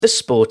The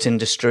Sport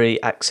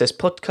Industry Access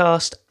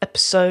Podcast,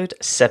 episode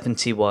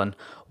 71.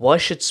 Why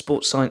should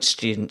sports science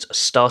students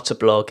start a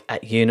blog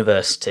at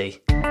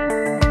university?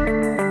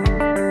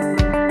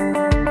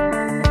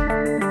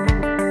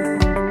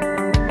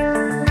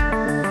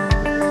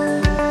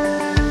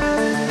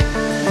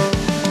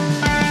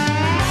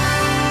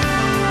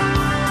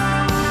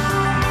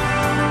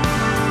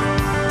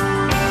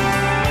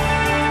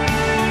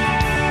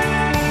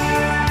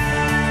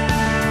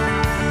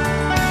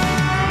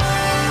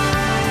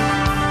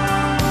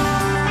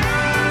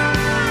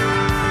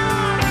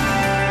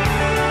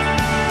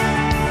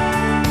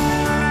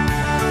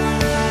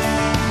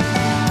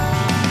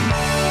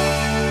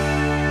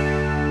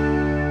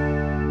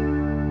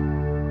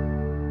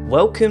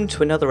 Welcome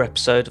to another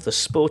episode of the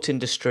Sport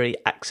Industry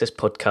Access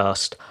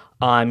Podcast.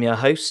 I'm your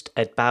host,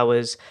 Ed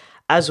Bowers.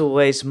 As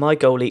always, my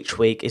goal each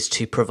week is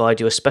to provide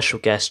you a special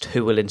guest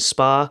who will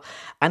inspire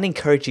and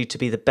encourage you to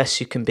be the best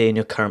you can be in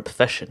your current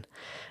profession,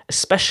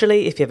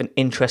 especially if you have an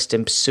interest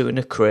in pursuing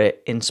a career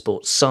in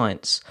sports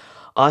science.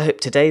 I hope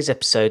today's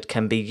episode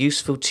can be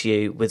useful to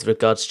you with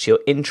regards to your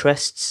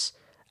interests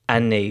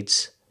and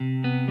needs.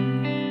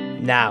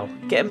 Now,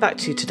 getting back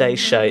to today's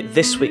show,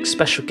 this week's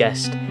special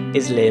guest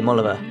is Liam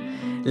Oliver.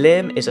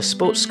 Liam is a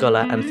sports scholar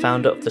and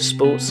founder of the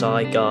Sports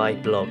Sci Guy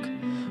Blog,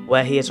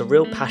 where he has a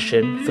real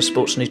passion for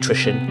sports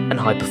nutrition and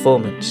high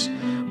performance,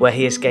 where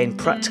he has gained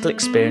practical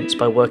experience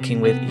by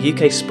working with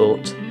UK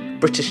sport,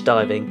 British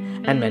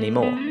diving and many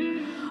more.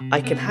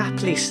 I can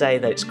happily say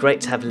that it's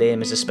great to have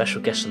Liam as a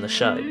special guest on the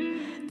show.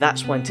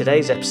 That's why in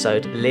today's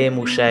episode, Liam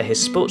will share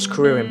his sports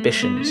career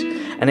ambitions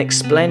and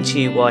explain to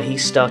you why he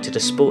started a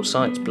sports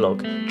science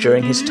blog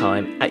during his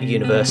time at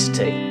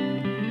university.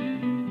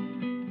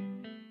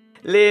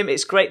 Liam,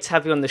 it's great to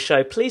have you on the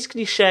show. Please, can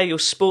you share your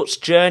sports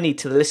journey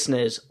to the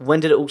listeners? When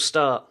did it all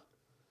start?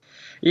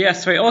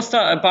 Yes, so it all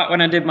started back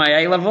when I did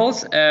my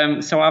A-levels.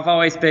 So I've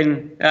always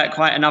been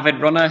quite an avid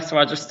runner. So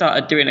I just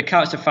started doing a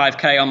couch to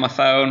 5K on my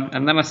phone.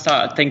 And then I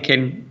started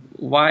thinking,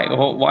 why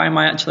am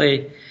I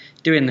actually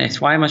doing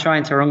this? Why am I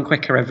trying to run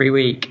quicker every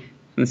week?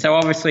 And so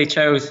obviously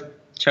chose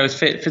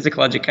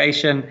physical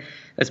education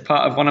as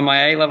part of one of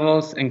my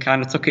A-levels and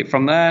kind of took it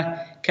from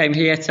there. Came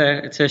here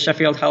to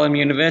Sheffield Hallam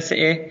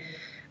University.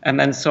 And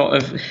then sort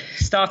of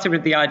started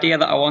with the idea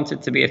that I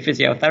wanted to be a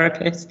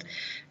physiotherapist.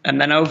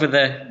 And then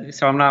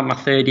so I'm now in my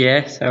third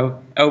year.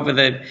 So over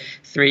the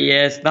 3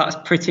 years, that's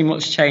pretty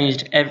much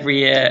changed every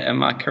year. And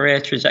my career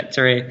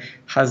trajectory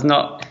has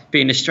not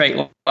been a straight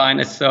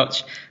line as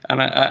such.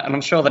 And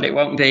I'm sure that it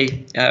won't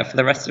be for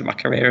the rest of my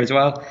career as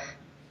well.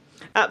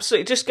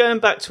 Absolutely. Just going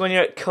back to when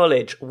you're at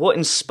college, what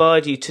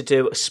inspired you to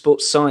do a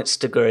sports science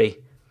degree?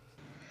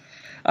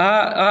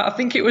 I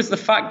think it was the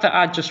fact that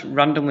I just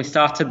randomly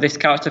started this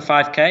couch to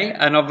 5K,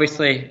 and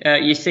obviously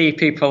you see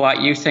people like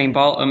Usain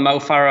Bolt and Mo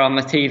Farah on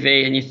the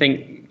TV, and you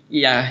think,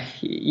 yeah,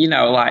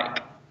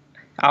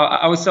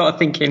 I was sort of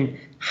thinking,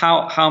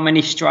 how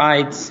many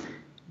strides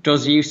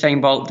does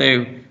Usain Bolt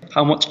do?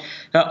 How much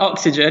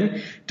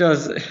oxygen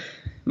does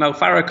Mo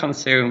Farah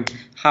consume?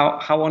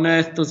 How on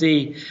earth does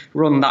he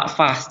run that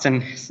fast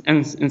and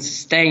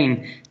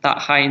sustain that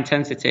high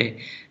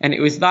intensity? And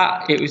it was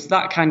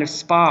that kind of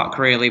spark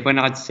really when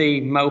I'd see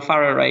Mo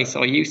Farah race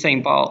or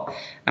Usain Bolt,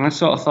 and I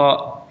sort of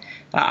thought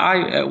that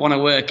I want to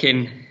work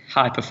in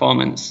high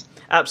performance.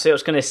 Absolutely, I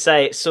was going to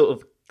say it's sort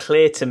of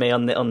clear to me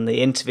on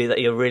the interview that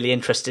you're really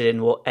interested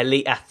in what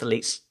elite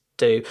athletes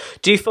do.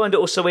 Do you find it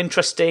also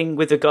interesting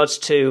with regards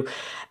to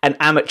an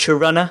amateur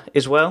runner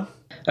as well?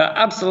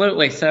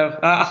 Absolutely. So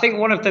I think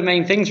one of the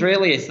main things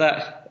really is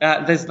that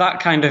there's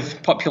that kind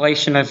of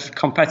population of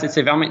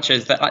competitive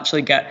amateurs that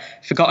actually get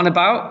forgotten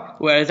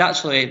about, whereas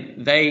actually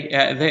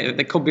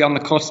they could be on the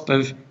cusp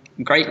of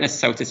greatness,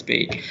 so to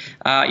speak.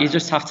 You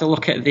just have to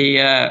look at the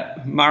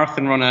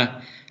marathon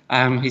runner.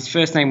 His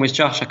first name was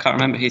Josh. I can't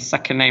remember his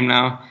second name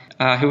now.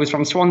 Who was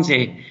from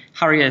Swansea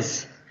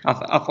Harriers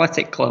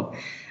Athletic Club.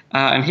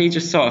 And he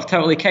just sort of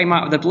totally came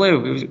out of the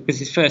blue. It was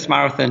his first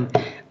marathon,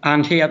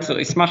 and he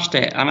absolutely smashed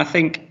it. And I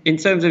think in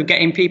terms of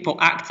getting people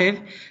active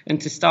and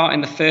to start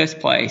in the first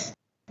place,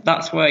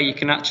 that's where you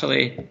can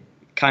actually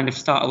kind of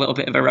start a little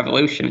bit of a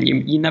revolution.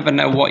 You never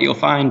know what you'll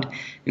find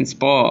in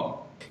sport.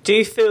 Do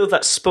you feel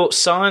that sports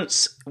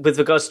science, with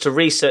regards to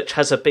research,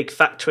 has a big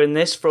factor in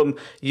this from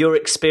your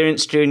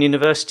experience during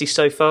university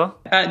so far?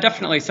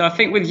 Definitely. So I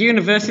think with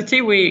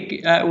university, we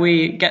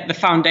get the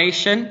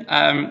foundation,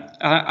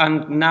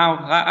 and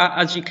now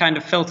as you kind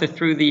of filter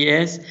through the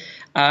years,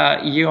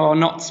 you're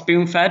not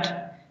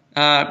spoon-fed.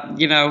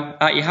 You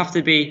have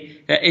to be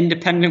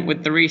independent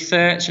with the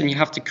research, and you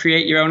have to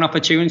create your own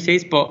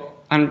opportunities.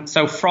 And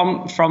so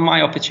from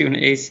my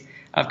opportunities,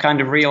 I've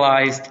kind of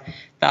realised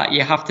that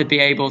you have to be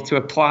able to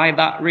apply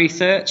that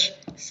research.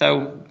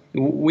 So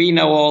we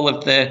know all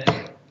of the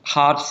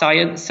hard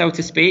science, so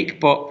to speak,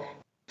 but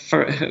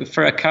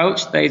for a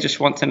coach, they just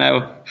want to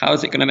know, how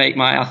is it going to make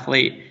my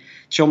athlete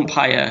jump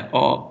higher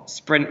or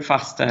sprint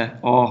faster,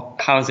 or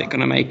how is it going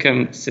to make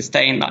them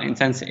sustain that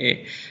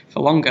intensity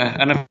for longer?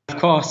 And of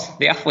course,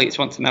 the athletes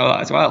want to know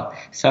that as well.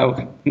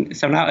 So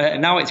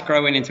now it's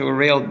growing into a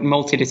real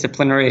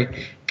multidisciplinary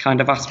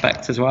kind of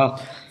aspect as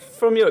well.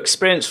 From your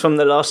experience from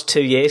the last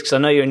 2 years, because I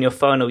know you're in your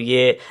final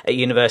year at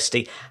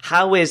university,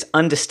 how is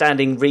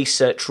understanding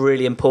research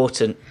really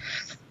important?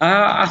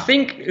 I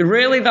think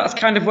really that's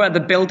kind of where the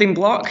building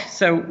block.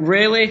 So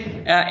really,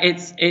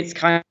 it's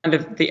kind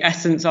of the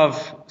essence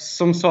of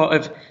some sort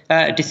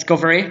of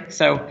discovery.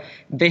 So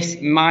this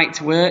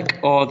might work,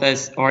 or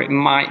it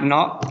might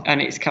not,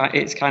 and it's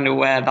kind of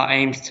where that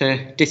aims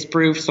to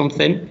disprove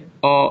something,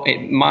 or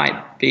it might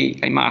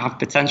have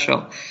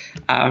potential,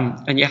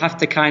 and you have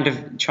to kind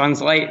of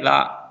translate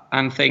that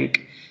and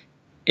think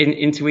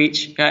into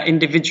each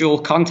individual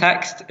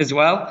context as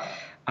well.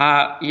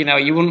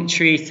 You wouldn't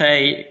treat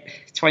a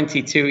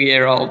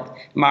 22-year-old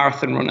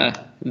marathon runner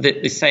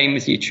the same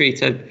as you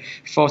treat a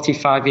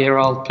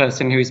 45-year-old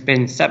person who's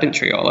been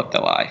sedentary all of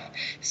their life.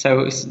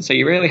 So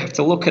you really have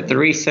to look at the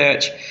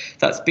research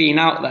that's been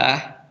out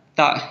there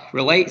that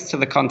relates to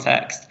the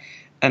context,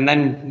 and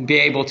then be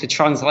able to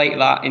translate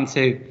that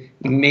into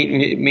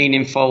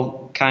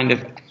meaningful kind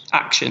of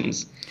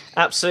actions.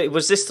 Absolutely.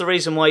 Was this the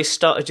reason why you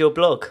started your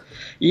blog?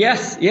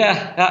 Yes,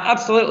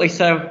 absolutely.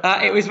 So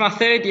it was my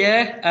third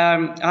year,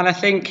 and I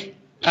think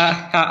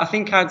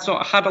I'd sort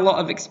of had a lot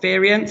of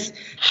experience,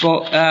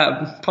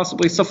 but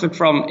possibly suffered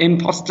from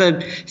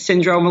imposter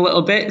syndrome a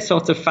little bit.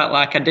 Sort of felt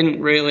like I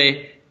didn't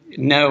really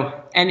know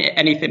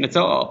anything at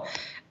all.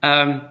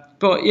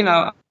 But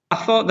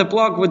I thought the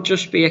blog would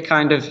just be a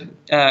kind of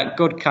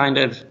good kind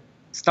of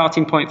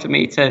starting point for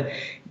me to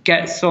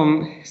get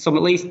some at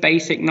least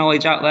basic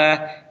knowledge out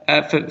there.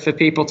 For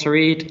people to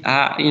read.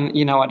 I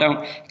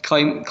don't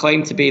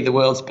claim to be the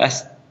world's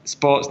best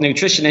sports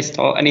nutritionist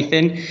or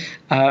anything,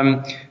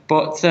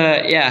 but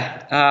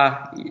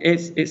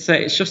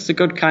it's just a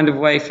good kind of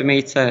way for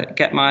me to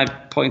get my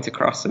point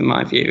across and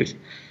my views.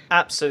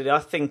 Absolutely, I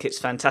think it's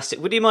fantastic.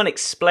 Would you mind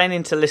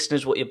explaining to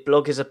listeners what your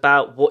blog is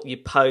about, what you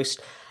post,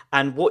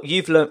 and what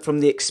you've learnt from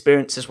the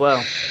experience as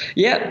well?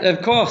 Yeah,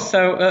 of course.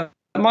 So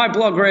my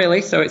blog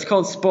really, so it's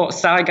called Sports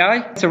Sci Guy.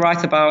 To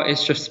write about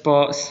is just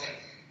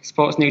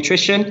sports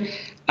nutrition,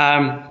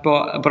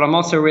 but I'm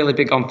also really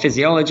big on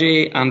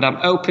physiology, and I'm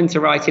open to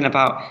writing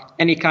about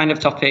any kind of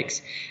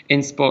topics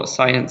in sports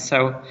science.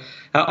 So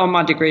on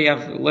my degree,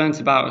 I've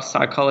learned about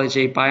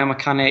psychology,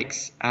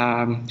 biomechanics,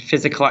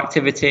 physical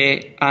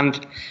activity,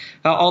 and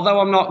although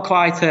I'm not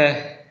quite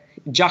a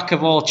jack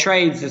of all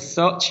trades as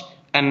such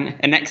and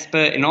an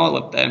expert in all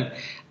of them,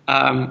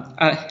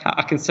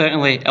 I can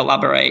certainly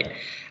elaborate.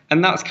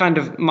 And that's kind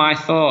of my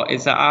thought,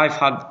 is that I've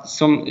had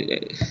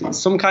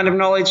some kind of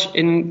knowledge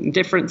in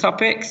different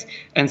topics.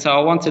 And so I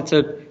wanted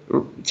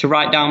to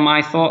write down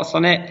my thoughts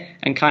on it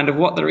and kind of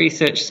what the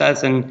research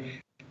says and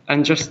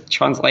just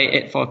translate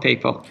it for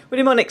people. Would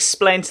you mind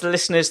explain to the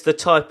listeners the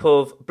type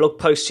of blog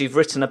posts you've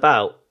written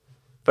about?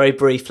 Very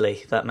briefly,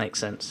 if that makes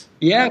sense.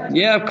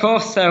 Yeah, of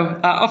course. So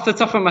off the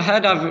top of my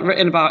head, I've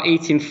written about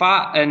eating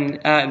fat and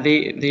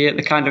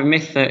the kind of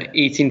myth that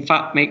eating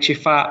fat makes you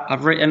fat.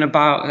 I've written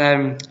about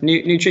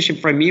nutrition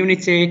for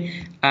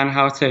immunity and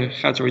how to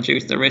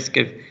reduce the risk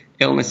of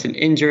illness and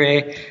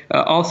injury.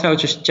 Also,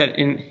 just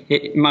in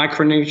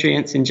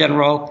micronutrients in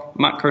general,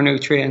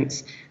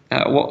 macronutrients,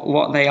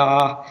 what they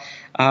are,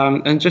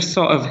 and just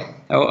sort of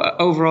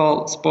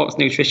overall sports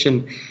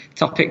nutrition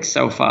topics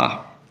so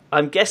far.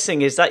 I'm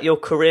guessing, is that your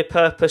career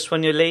purpose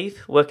when you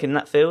leave, work in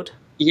that field?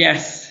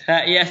 Yes,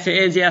 it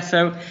is. Yeah.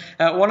 So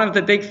one of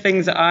the big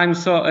things that I'm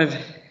sort of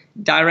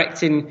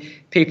directing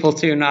people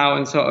to now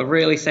and sort of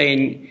really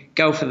saying,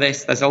 go for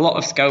this, there's a lot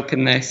of scope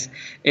in this,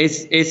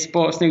 is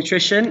sports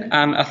nutrition.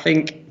 And I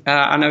think,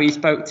 I know you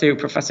spoke to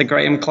Professor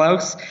Graham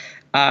Close,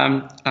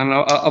 and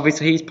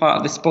obviously he's part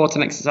of the Sport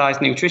and Exercise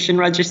Nutrition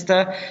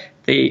Register,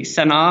 the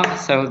CENAR.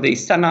 So the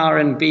CENAR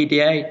and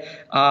BDA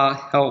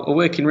are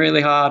working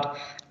really hard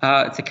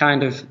to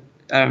kind of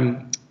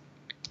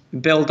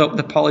build up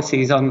the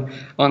policies on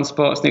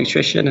sports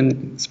nutrition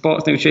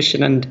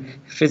and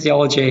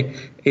physiology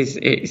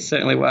is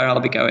certainly where I'll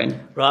be going.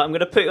 Right, I'm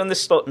going to put you on the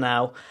spot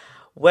now.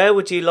 Where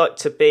would you like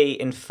to be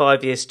in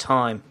 5 years'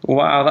 time?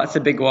 Wow, that's a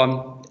big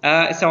one.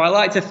 So I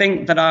like to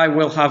think that I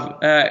will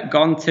have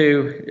gone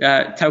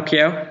to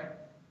Tokyo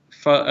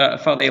for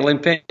the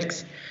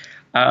Olympics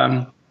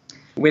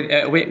with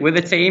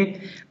a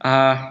team.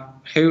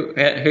 Who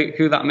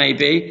that may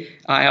be,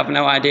 I have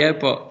no idea,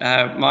 but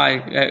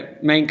my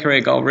main career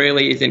goal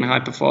really is in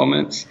high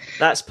performance.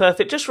 That's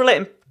perfect. Just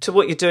relating to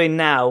what you're doing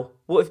now,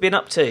 what have you been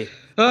up to?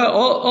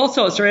 All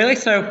sorts, really.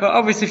 So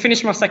obviously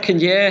finished my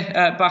second year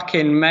back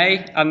in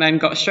May, and then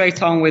got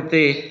straight on with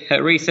the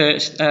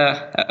research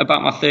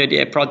about my third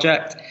year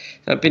project.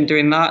 So I've been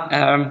doing that.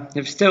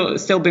 I've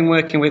still been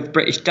working with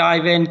British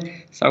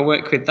Diving, so I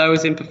work with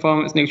those in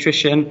performance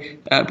nutrition,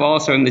 but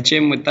also in the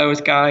gym with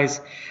those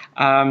guys.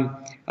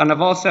 And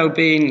I've also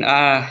been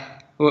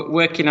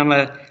working on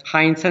a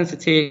high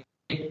intensity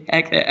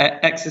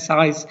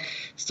exercise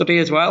study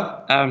as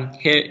well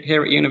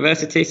here at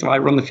university. So I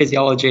run the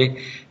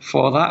physiology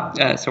for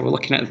that. So we're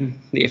looking at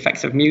the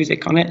effects of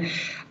music on it.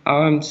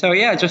 So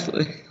yeah, just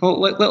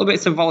little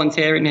bits of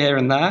volunteering here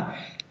and there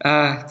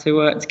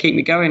to keep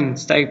me going and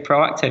stay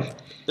proactive.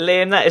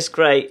 Liam, that is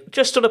great.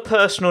 Just on a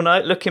personal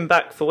note, looking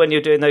back for when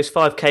you're doing those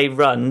 5k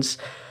runs,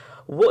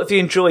 what have you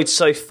enjoyed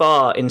so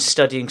far in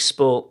studying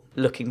sport,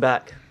 looking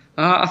back?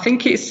 I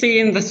think it's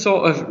seeing the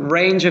sort of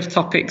range of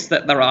topics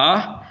that there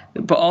are,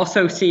 but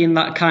also seeing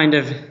that kind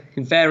of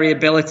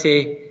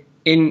variability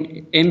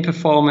in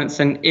performance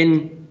and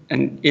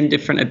in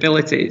different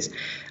abilities,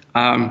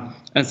 and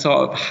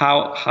sort of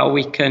how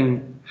we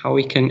can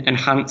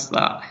enhance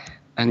that,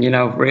 and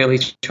really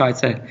try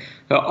to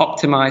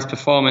optimize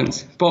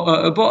performance,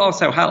 but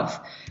also health.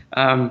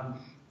 I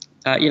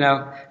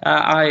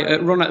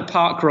run at the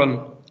park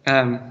run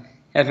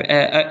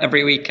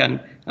every weekend.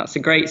 That's a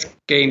great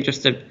scheme,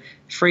 just a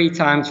 3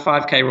 times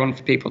 5k run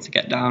for people to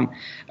get down,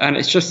 and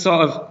it's just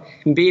sort of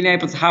being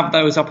able to have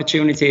those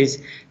opportunities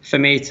for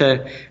me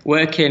to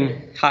work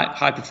in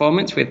high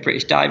performance with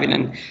British Diving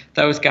and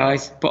those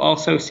guys, but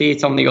also see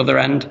it on the other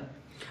end.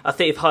 I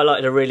think you've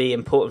highlighted a really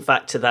important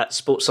factor, that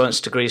sports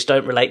science degrees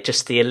don't relate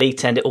just to the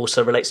elite end, it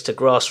also relates to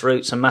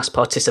grassroots and mass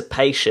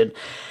participation.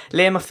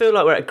 Liam, I feel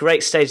like we're at a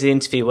great stage of the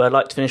interview where I'd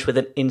like to finish with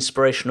an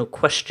inspirational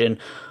question.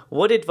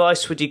 What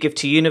advice would you give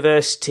to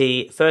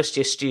university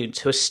first-year students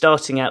who are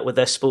starting out with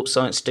their sports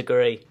science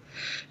degree?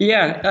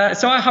 Yeah,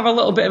 so I have a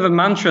little bit of a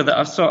mantra that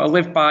I've sort of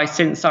lived by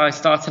since I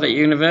started at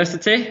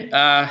university,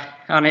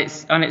 and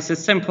it's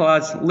as simple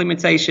as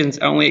limitations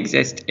only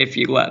exist if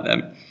you let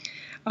them.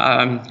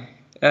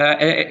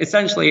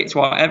 Essentially, it's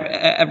what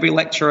every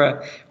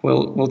lecturer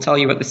will tell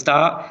you at the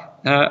start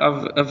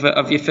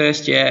of your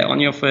first year on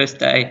your first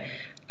day,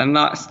 and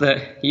that's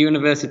that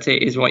university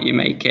is what you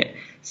make it.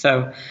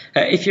 So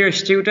if you're a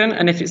student,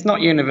 and if it's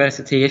not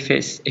university, if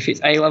it's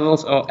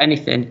A-levels or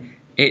anything,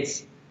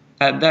 it's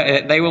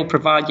they will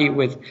provide you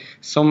with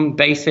some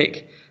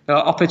basic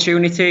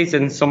opportunities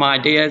and some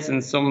ideas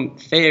and some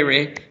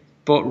theory,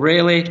 but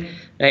really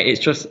it's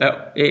just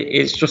up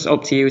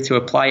to you to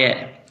apply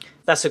it.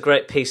 That's a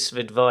great piece of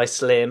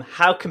advice, Liam.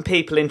 How can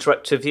people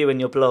interact with you and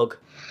your blog?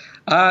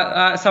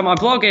 So my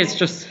blog is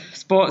just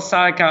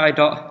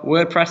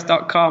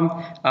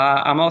sportssciguy.wordpress.com.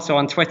 I'm also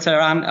on Twitter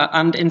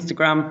and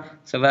Instagram,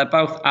 so they're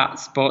both at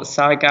Sports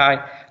Sci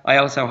Guy. I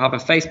also have a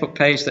Facebook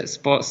page that's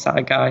Sports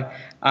Sci Guy,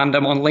 and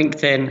I'm on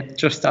LinkedIn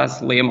just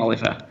as Liam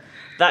Oliver.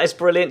 That is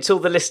brilliant. To all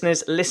the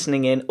listeners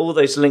listening in, all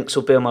those links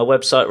will be on my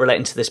website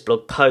relating to this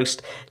blog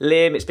post.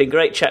 Liam, it's been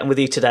great chatting with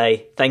you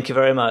today. Thank you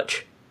very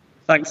much.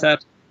 Thanks,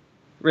 Ed.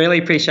 Really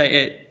appreciate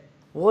it.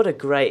 What a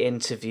great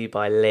interview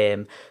by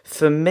Liam.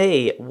 For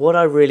me, what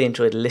I really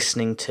enjoyed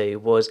listening to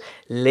was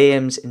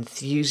Liam's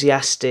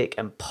enthusiastic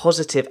and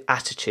positive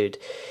attitude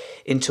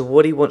into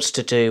what he wants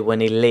to do when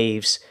he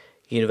leaves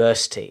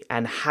university,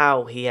 and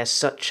how he has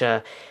such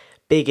a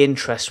big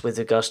interest with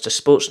regards to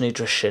sports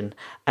nutrition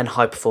and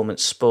high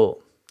performance sport.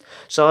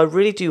 So I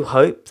really do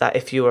hope that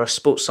if you are a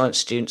sports science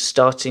student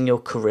starting your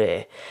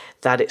career,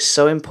 that it's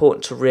so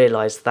important to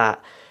realise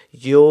that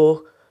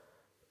your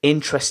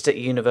interest at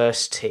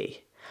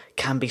university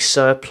can be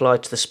so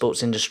applied to the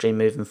sports industry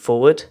moving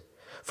forward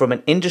from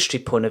an industry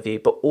point of view,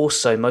 but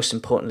also most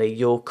importantly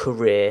your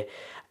career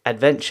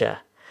adventure.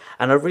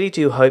 And I really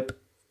do hope,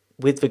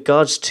 with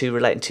regards to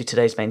relating to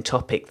today's main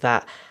topic,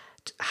 that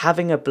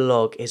having a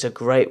blog is a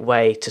great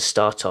way to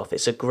start off.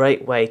 It's a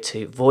great way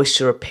to voice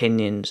your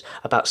opinions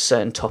about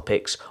certain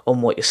topics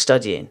on what you're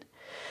studying,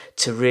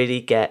 to really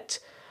get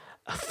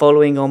a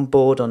following on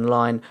board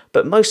online,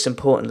 but most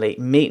importantly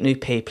meet new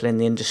people in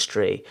the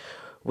industry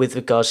with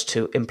regards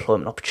to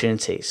employment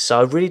opportunities.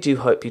 So I really do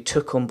hope you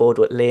took on board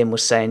what Liam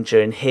was saying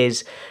during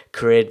his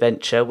career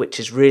adventure, which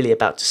is really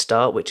about to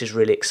start, which is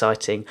really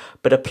exciting,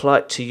 but apply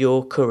it to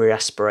your career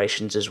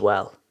aspirations as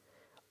well.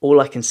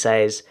 All I can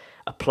say is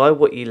apply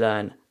what you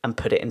learn and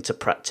put it into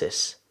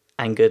practice,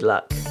 and good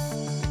luck.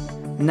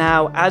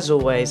 Now, as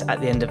always,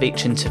 at the end of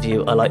each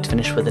interview, I like to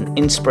finish with an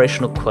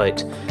inspirational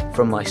quote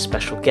from my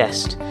special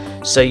guest,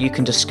 so you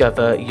can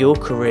discover your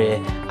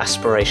career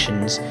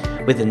aspirations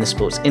within the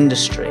sports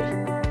industry.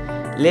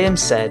 Liam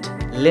said,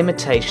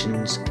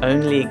 "Limitations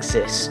only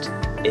exist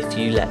if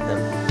you let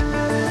them."